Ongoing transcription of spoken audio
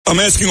I'm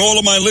asking all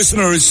of my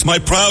listeners, my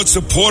proud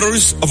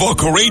supporters of our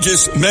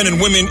courageous men and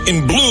women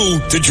in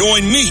blue, to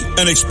join me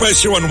and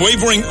express your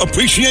unwavering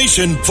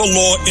appreciation for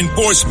law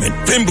enforcement.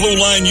 Thin Blue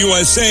Line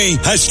USA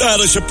has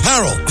stylish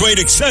apparel, great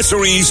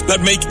accessories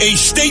that make a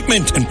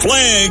statement, and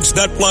flags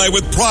that fly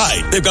with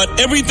pride. They've got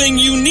everything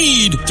you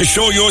need to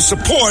show your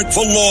support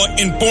for law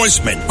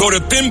enforcement. Go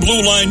to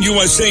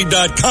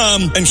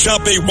thinbluelineusa.com and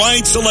shop a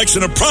wide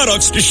selection of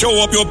products to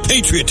show up your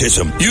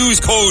patriotism.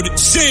 Use code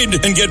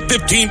SID and get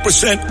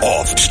 15%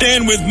 off.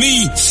 Stand with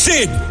me,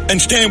 Sid,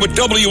 and stand with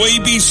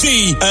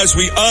WABC as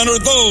we honor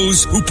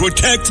those who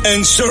protect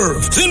and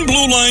serve.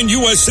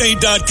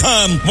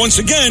 thinbluelineusa.com. Once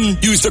again,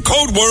 use the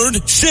code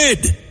word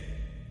SID.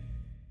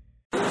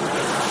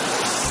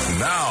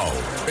 Now,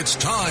 it's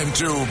time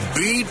to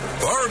beat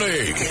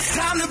Bernie. It's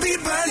time to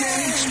beat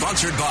Bernie.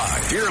 Sponsored by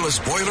Fearless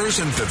Boilers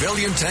and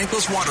Pavilion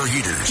Tankless Water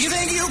Heaters. You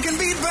think you can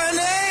beat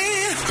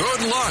Bernie?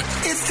 Good luck.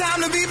 It's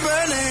time to beat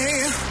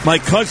Bernie. My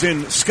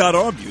cousin, Scott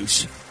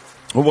Arbuse,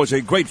 who was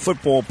a great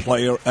football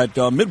player at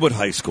Midwood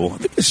High School, I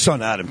think his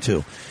son Adam,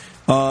 too,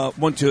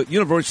 went to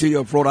University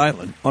of Rhode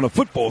Island on a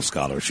football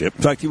scholarship.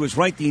 In fact, he was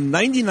ranked the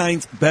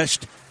 99th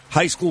best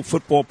high school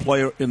football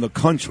player in the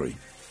country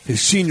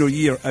his senior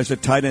year as a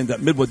tight end at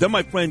Midwood. Then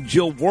my friend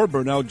Jill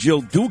Werber, now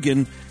Jill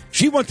Dugan,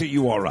 she went to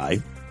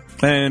URI,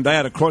 and I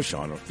had a crush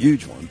on her,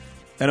 huge one.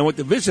 And I went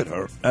to visit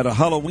her at a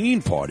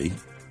Halloween party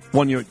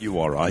one year at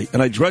URI,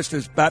 and I dressed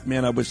as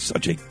Batman. I was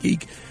such a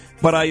geek.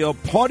 But I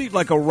partied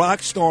like a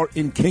rock star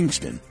in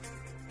Kingston.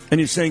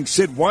 And you're saying,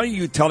 Sid, why are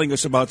you telling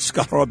us about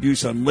Scott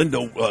Arbuse and Linda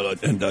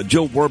and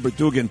Jill Werber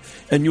Dugan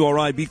and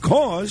URI?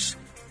 Because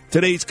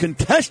today's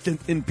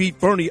contestant in Beat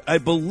Bernie, I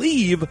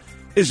believe,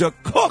 is a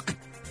cook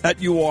at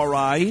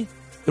URI,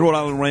 the Rhode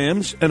Island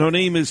Rams, and her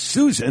name is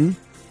Susan.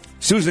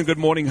 Susan, good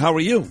morning. How are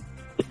you?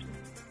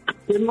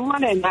 Good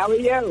morning. How are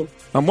you?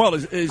 I'm well.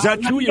 Is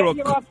that true? You're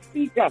off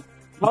speaker.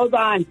 Hold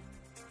on.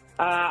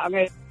 I'm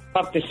going to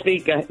off the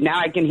speaker.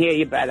 Now I can hear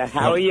you better.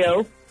 How are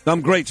you?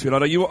 I'm great,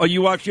 sweetheart. Are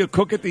you actually a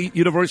cook at the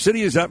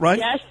university? Is that right?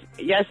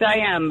 Yes, I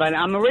am. But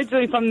I'm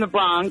originally from the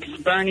Bronx,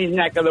 Bernie's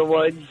neck of the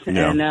woods,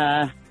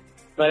 and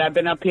but I've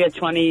been up here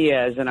 20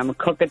 years, and I'm a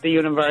cook at the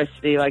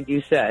university, like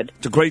you said.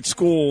 It's a great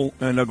school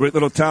and a great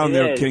little town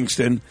there,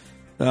 Kingston.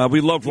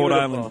 We love Rhode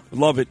Island.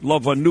 Love it.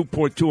 Love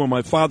Newport, too. And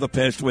my father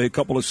passed away a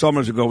couple of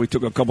summers ago. We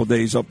took a couple of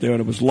days up there,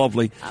 and it was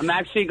lovely. I'm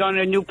actually going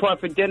to Newport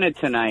for dinner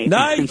tonight.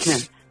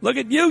 Nice. Look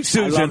at you,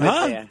 Susan,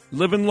 huh?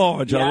 Living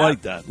large. Yeah. I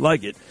like that.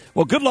 Like it.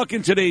 Well, good luck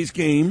in today's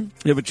game.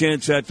 You have a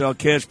chance at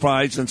cash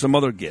prize and some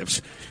other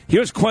gifts.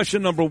 Here's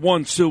question number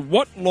one, Sue.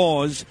 What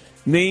laws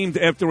named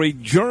after a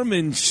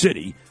German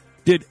city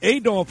did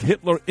Adolf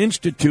Hitler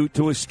institute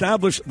to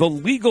establish the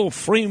legal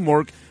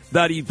framework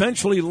that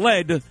eventually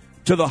led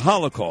to the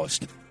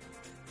Holocaust?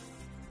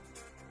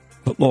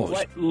 But laws.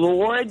 What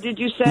law did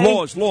you say?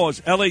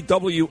 Laws,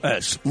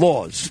 L-A-W-S,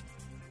 laws.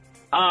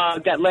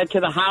 That led to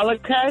the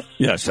Holocaust?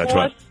 Yes, that's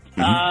right.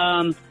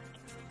 Mm-hmm.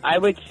 I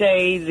would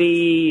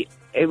say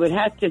it would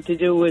have to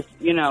do with,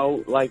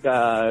 like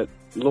law,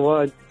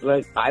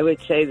 I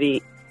would say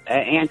the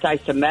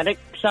anti-Semitic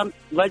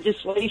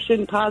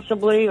legislation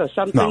possibly, or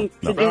something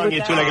to do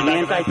with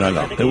that?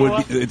 No.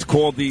 It's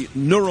called the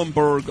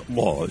Nuremberg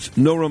Laws.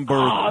 The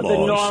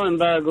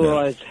Nuremberg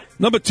Laws.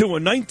 Number two,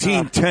 in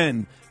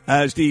 1910,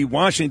 as the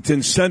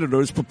Washington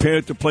Senators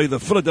prepared to play the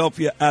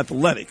Philadelphia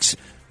Athletics,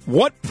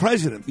 what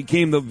president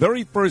became the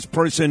very first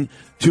person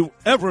to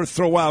ever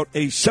throw out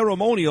a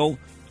ceremonial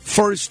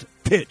first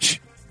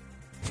pitch?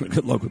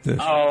 Good luck with this.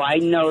 Oh, I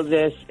know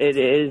this. It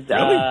is,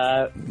 really?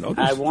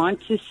 I want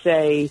to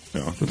say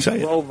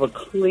Grover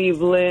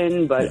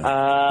Cleveland, but...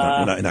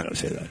 No, you're not going to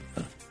say that.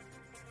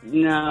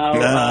 No.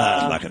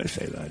 I'm not going to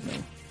say that, no.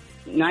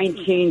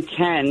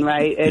 1910,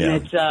 right?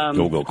 And it's...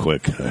 Go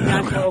quick.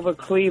 Not Grover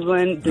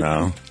Cleveland.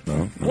 No.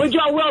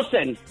 Woodrow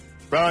Wilson.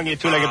 Wrong, you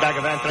two-legged bag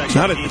of anthrax.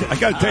 I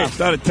got to tell you, it's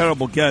not a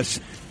terrible guess.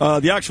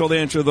 The actual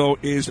answer, though,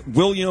 is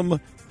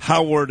William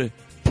Howard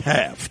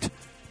Taft.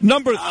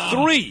 Number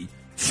three,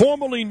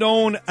 formerly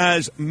known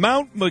as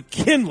Mount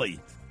McKinley,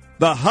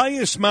 the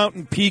highest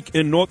mountain peak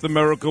in North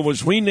America,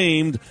 was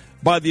renamed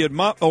by the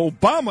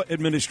Obama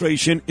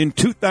administration in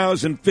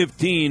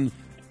 2015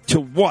 to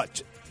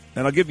what?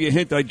 And I'll give you a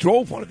hint. I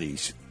drove one of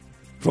these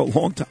for a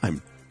long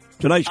time.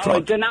 It's a nice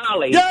truck.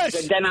 Denali.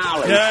 Yes.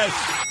 Denali.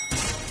 Yes.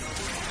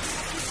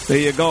 There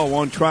you go,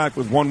 on track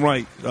with one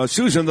right.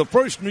 Susan, the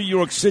first New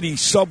York City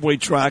subway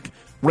track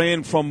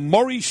ran from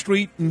Murray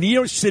Street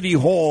near City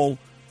Hall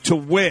to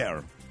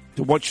where?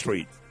 To what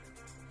street?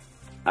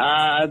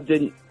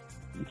 The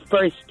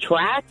first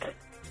track?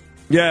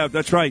 Yeah,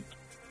 that's right.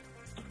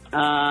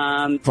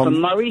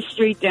 From Murray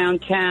Street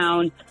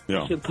downtown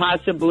to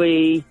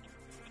possibly,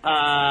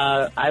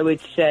 I would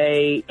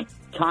say,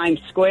 Times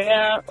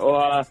Square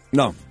or...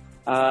 No.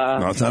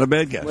 No, it's not a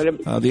bad guess.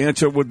 The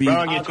answer would be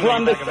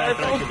Columbus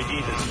Circle.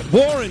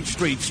 Warren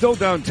Street, still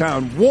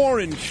downtown.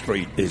 Warren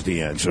Street is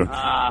the answer.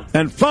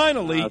 And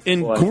finally,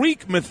 in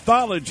Greek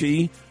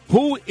mythology,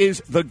 who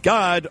is the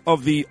god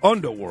of the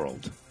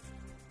underworld?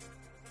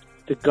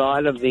 The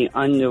god of the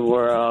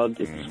underworld.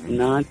 It's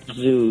not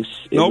Zeus.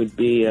 It Nope. would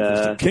be... He's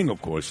the king,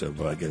 of course, of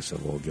all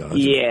gods.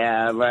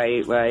 Yeah,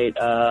 right.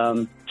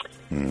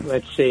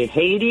 Let's see.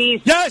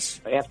 Hades? Yes!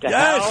 After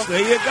yes, hell?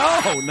 there you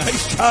go.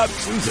 Nice job,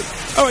 Susan.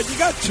 All right, you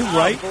got two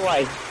right. Oh,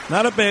 boy.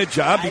 Not a bad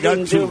job. You got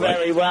didn't two do right.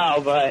 very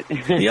well, but...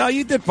 Yeah,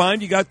 you did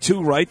fine. You got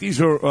two right.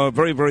 These are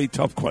very, very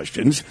tough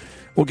questions.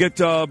 We'll get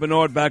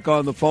Bernard back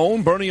on the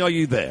phone. Bernie, are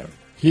you there?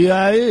 Here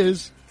I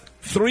is.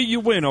 3, you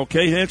win,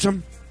 okay,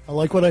 handsome? I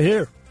like what I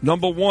hear.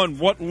 Number 1,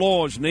 what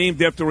laws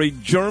named after a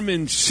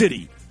German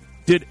city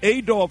did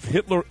Adolf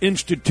Hitler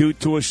institute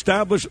to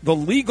establish the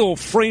legal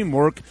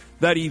framework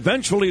that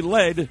eventually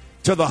led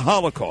to the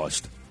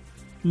Holocaust?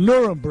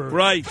 Nuremberg.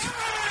 Right.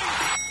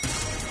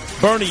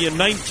 Bernie, in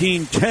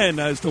 1910,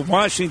 as the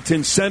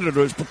Washington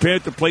Senators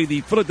prepared to play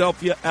the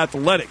Philadelphia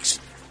Athletics,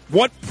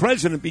 what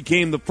president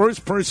became the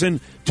first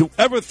person to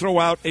ever throw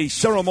out a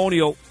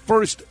ceremonial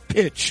first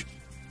pitch?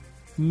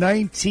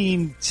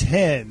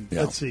 1910.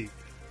 Yeah. Let's see.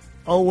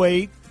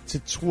 08 to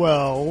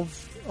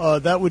 12.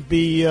 That would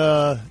be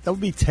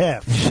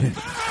Taft.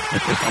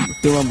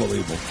 They're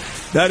unbelievable.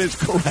 That is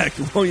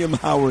correct. William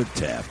Howard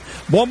Taft.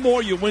 One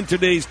more, you win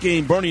today's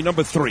game. Bernie,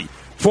 number 3,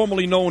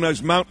 formerly known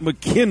as Mount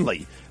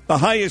McKinley. The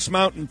highest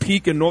mountain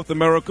peak in North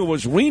America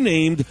was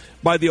renamed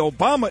by the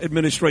Obama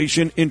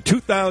administration in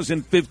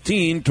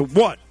 2015 to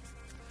what?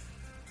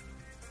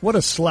 What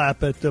a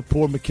slap at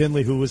poor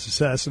McKinley, who was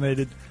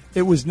assassinated.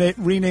 It was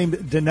renamed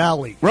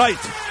Denali. Right.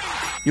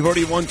 You've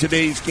already won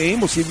today's game.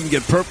 We'll see if you can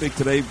get perfect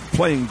today.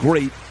 Playing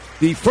great.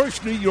 The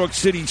first New York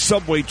City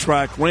subway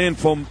track ran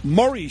from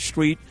Murray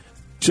Street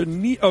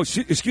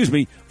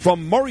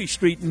from Murray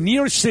Street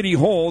near City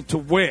Hall to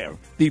where?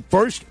 The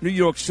first New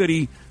York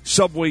City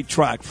subway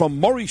track from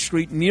Murray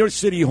Street near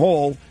City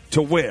Hall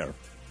to where?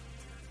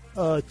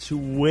 To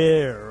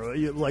where?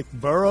 Like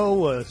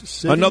borough?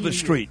 City? Another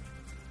street.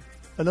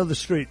 Another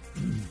street.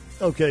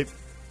 Okay.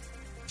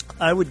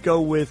 I would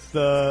go with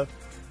 34th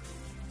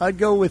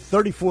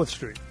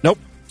Street. Nope.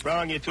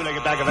 Wrong, you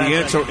two-legged bag of The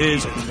anthrax. answer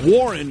is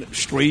Warren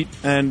Street.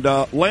 And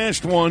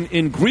last one,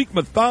 in Greek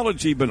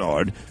mythology,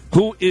 Bernard,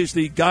 who is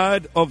the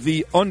god of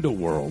the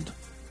underworld?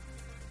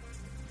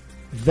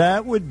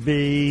 That would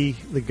be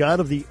the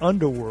god of the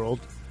underworld.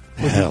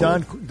 Would be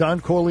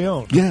Don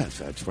Corleone. Yes,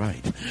 that's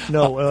right.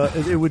 No,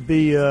 it would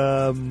be.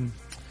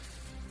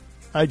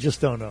 I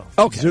just don't know.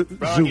 Okay.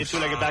 Wrong, you Zeus.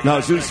 two-legged bag of Now,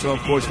 anthrax. Zeus, of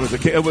course, was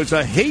it was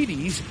a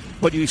Hades,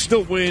 but you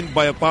still win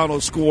by a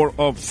final score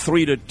of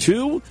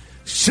 3-2.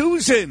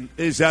 Susan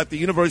is at the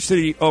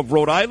University of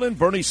Rhode Island.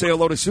 Bernie, say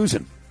hello to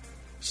Susan.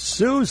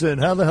 Susan,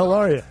 how the hell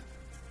are you?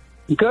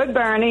 Good,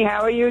 Bernie.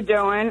 How are you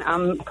doing?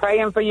 I'm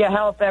praying for your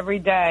health every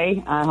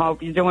day. I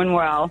hope you're doing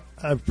well.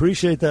 I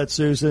appreciate that,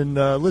 Susan.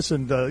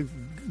 Listen,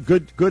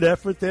 good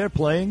effort there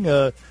playing.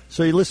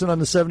 So you listen on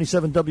the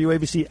 77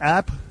 WABC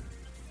app?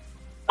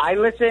 I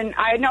listen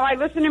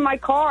in my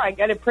car. I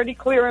get it pretty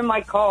clear in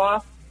my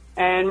car.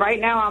 And right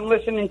now I'm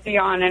listening to you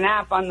on an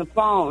app on the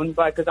phone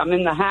because I'm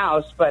in the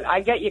house. But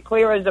I get you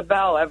clear as a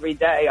bell every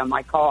day on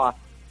my car.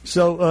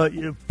 So,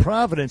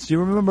 Providence, do you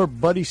remember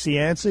Buddy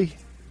Cianci?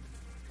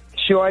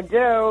 Sure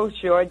do.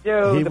 He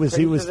was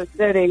of the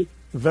city.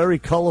 Very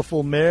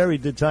colorful mayor. He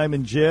did time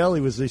in jail.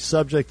 He was the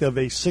subject of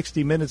a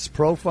 60 Minutes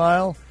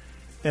profile.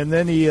 And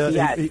then he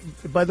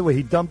by the way,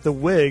 he dumped the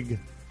wig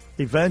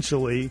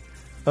eventually.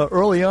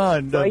 Early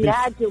on. Well, he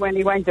had to when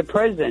he went to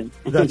prison.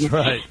 That's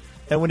right.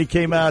 And when he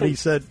came out, he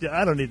said,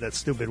 I don't need that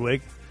stupid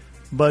wig.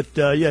 But,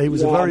 he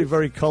was a very,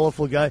 very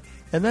colorful guy.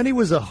 And then he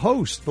was a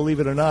host, believe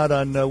it or not,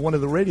 on one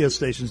of the radio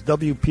stations,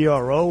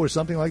 WPRO or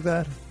something like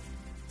that.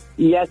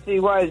 Yes, he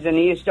was. And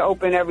he used to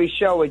open every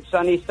show at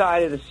Sunny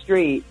Side of the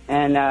Street.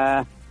 And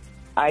I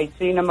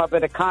seen him up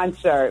at a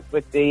concert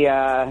with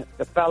the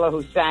fellow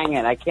who sang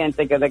it. I can't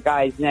think of the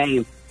guy's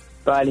name.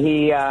 But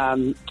he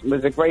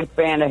was a great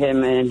fan of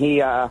him, and he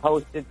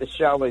hosted the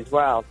show as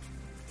well.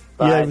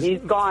 But he's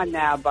gone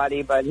now,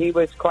 buddy, but he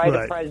was quite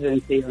a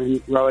presence here in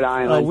Rhode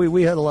Island.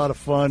 We had a lot of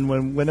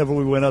fun whenever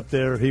we went up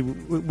there. He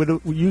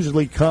would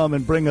usually come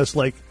and bring us,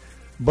 like,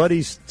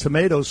 Buddy's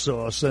tomato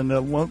sauce.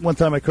 And one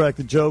time I cracked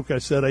a joke. I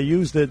said I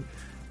used it,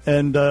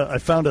 and I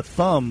found a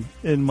thumb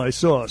in my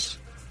sauce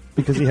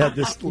because he had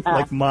this,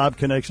 like, mob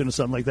connection or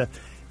something like that.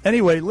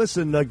 Anyway,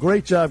 listen,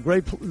 great job.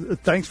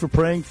 Thanks for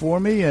praying for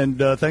me, and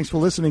thanks for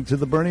listening to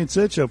the Bernie and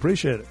Sid Show.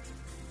 Appreciate it.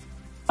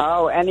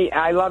 Oh,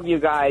 I love you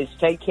guys.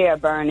 Take care,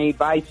 Bernie.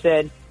 Bye,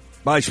 Sid.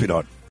 Bye,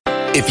 sweetheart.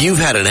 If you've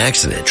had an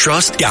accident,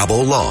 trust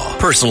Gabo Law.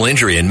 Personal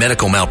injury and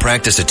medical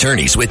malpractice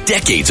attorneys with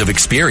decades of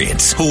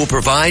experience who will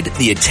provide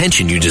the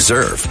attention you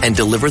deserve and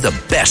deliver the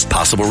best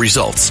possible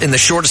results in the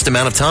shortest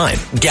amount of time.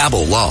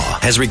 Gabo Law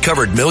has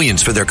recovered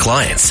millions for their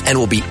clients and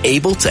will be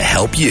able to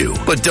help you.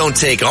 But don't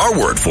take our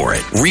word for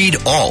it. Read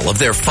all of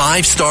their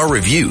 5-star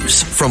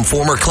reviews from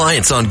former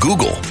clients on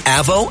Google,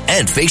 Avo,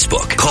 and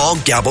Facebook. Call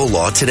Gabo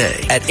Law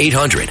today at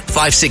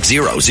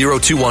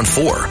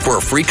 800-560-0214 for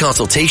a free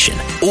consultation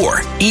or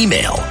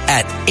email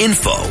at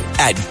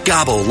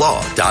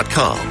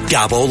info@gabolaw.com.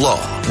 Gabo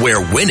Law,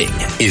 where winning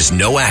is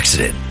no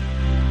accident.